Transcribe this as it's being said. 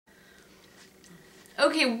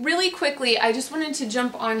Okay, really quickly, I just wanted to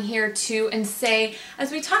jump on here too and say,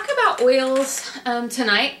 as we talk about oils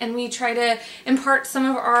tonight and we try to impart some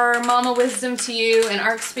of our mama wisdom to you and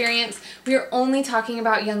our experience, we are only talking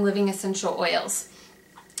about Young Living essential oils.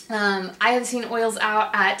 I have seen oils out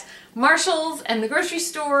at Marshall's and the grocery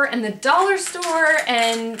store and the dollar store,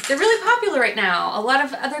 and they're really popular right now. A lot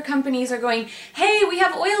of other companies are going, hey, we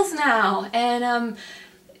have oils now, and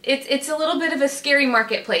it's a little bit of a scary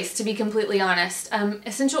marketplace, to be completely honest.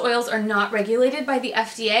 Essential oils are not regulated by the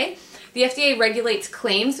FDA. The FDA regulates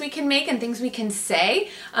claims we can make and things we can say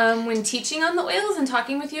when teaching on the oils and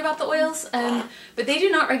talking with you about the oils, but they do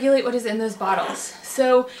not regulate what is in those bottles.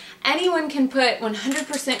 So anyone can put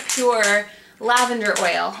 100% pure lavender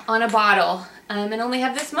oil on a bottle and only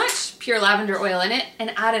have this much pure lavender oil in it and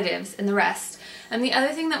additives and the rest. And the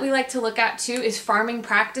other thing that we like to look at too is farming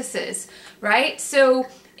practices, right? So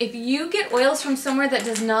if you get oils from somewhere that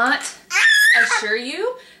does not assure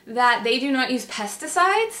you that they do not use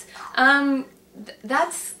pesticides,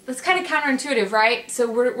 that's kind of counterintuitive, right? So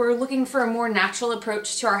we're looking for a more natural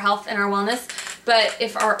approach to our health and our wellness, but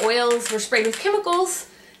if our oils were sprayed with chemicals,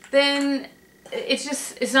 then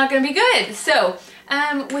it's not going to be good. So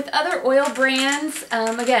with other oil brands,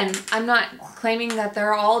 again, I'm not claiming that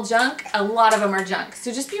they're all junk. A lot of them are junk.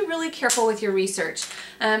 So just be really careful with your research.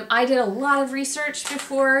 I did a lot of research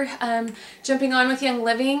before jumping on with Young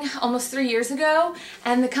Living almost 3 years ago,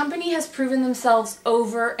 and the company has proven themselves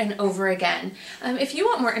over and over again. If you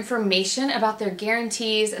want more information about their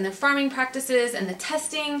guarantees and their farming practices and the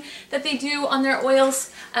testing that they do on their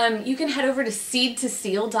oils, you can head over to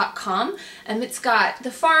seedtoseal.com. It's got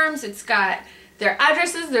the farms, it's got their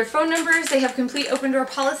addresses, their phone numbers. They have complete open door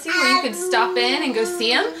policy where you could stop in and go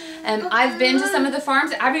see them. I've been to some of the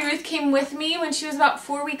farms. Abby Ruth came with me when she was about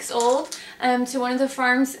 4 weeks old to one of the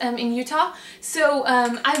farms in Utah. So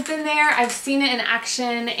I've been there, I've seen it in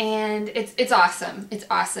action, and it's awesome. It's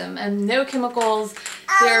awesome. No chemicals.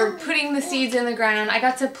 They're putting the seeds in the ground. I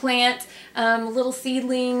got to plant little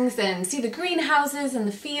seedlings and see the greenhouses and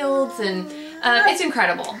the fields, and it's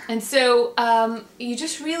incredible. And so you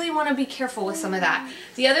just really want to be careful with some of that.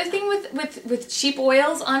 The other thing with cheap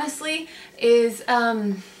oils, honestly, is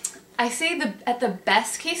I say at the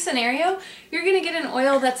best case scenario, you're going to get an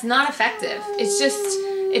oil that's not effective.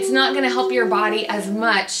 It's not going to help your body as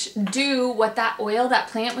much do what that oil, that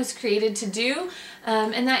plant was created to do,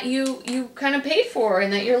 and that you kind of paid for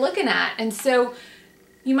and that you're looking at. And so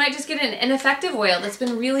you might just get an ineffective oil that's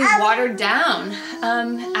been really watered down.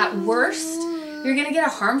 At worst, you're going to get a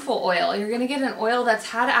harmful oil. You're going to get an oil that's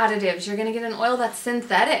had additives. You're going to get an oil that's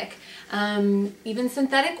synthetic. Even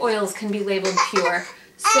synthetic oils can be labeled pure.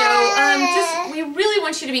 So we really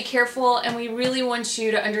want you to be careful, and we really want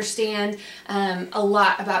you to understand a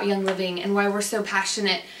lot about Young Living and why we're so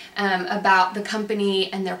passionate about the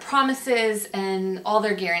company and their promises and all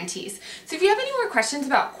their guarantees. So if you have any more questions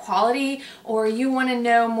about quality, or you want to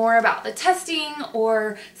know more about the testing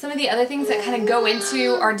or some of the other things that kind of go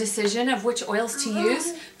into our decision of which oils to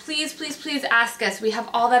use, please, please, please ask us. We have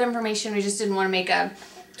all that information. We just didn't want to make a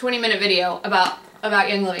 20-minute video about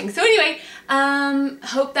Young Living. So anyway,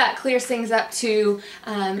 hope that clears things up too,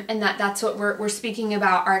 and that's what we're speaking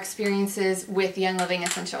about, our experiences with Young Living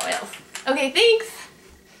essential oils. Okay, thanks!